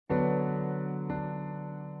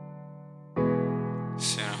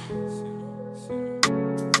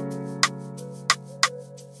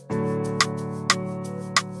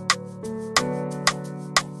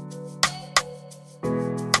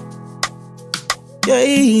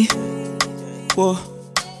Yeah, whoa.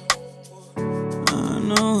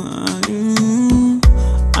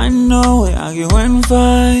 I know we argue and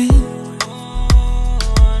fight,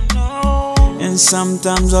 and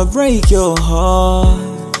sometimes I break your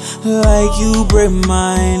heart like you break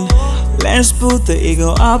mine. Let's put the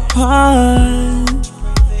ego apart,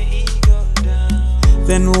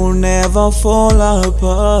 then we'll never fall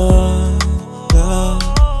apart.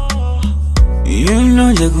 You know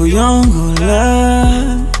jago yongo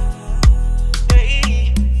love.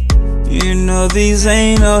 You know these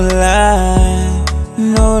ain't no lie,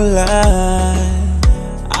 no lie.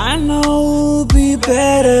 I know we'll be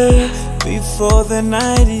better before the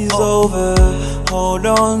night is over. Hold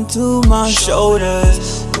on to my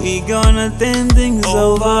shoulders, we gonna turn things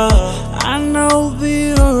over. I know we'll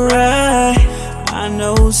be alright, I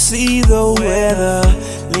know see the weather.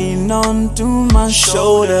 Lean on to my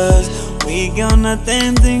shoulders, we gonna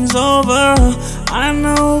turn things over. I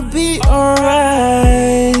know we'll be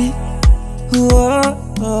alright.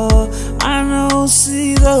 Whoa, I know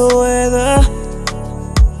see the weather.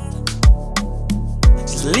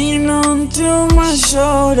 Just lean on to my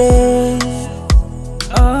shoulders.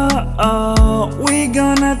 We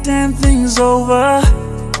gonna turn things over.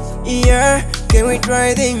 Yeah, can we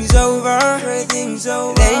try things over?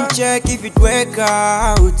 Then check if it work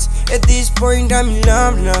out. At this point I'm in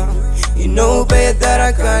love now. You know better that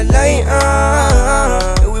I can't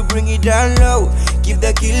lie. We bring it down low, keep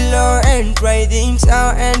the kilo and try things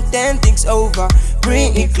out and turn things over.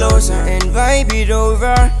 Bring it closer and vibe it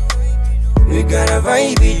over. We gotta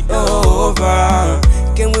vibe it over.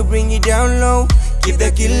 Can we bring it down low? Keep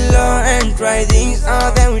the kilo and try things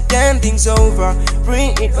out, then we turn things over.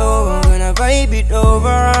 Bring it over, gonna vibe it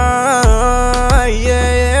over.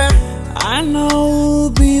 Yeah. I know we'll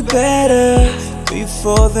be better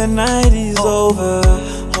before the night is over.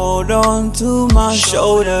 Hold on to my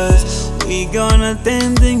shoulders, we gonna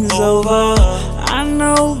turn things over. I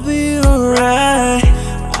know we'll be alright,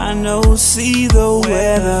 I know see the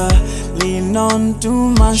weather. Lean on to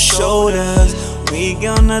my shoulders, we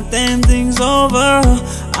gonna turn things over.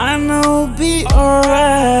 I know we'll be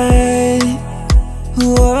alright.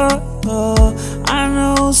 Whoa, I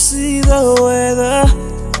know see the weather.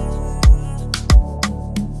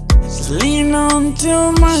 Just lean on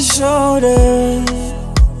to my shoulders.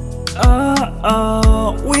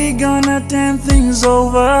 We gonna turn things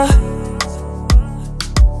over.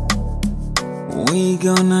 We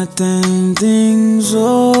gonna turn things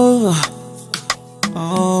over.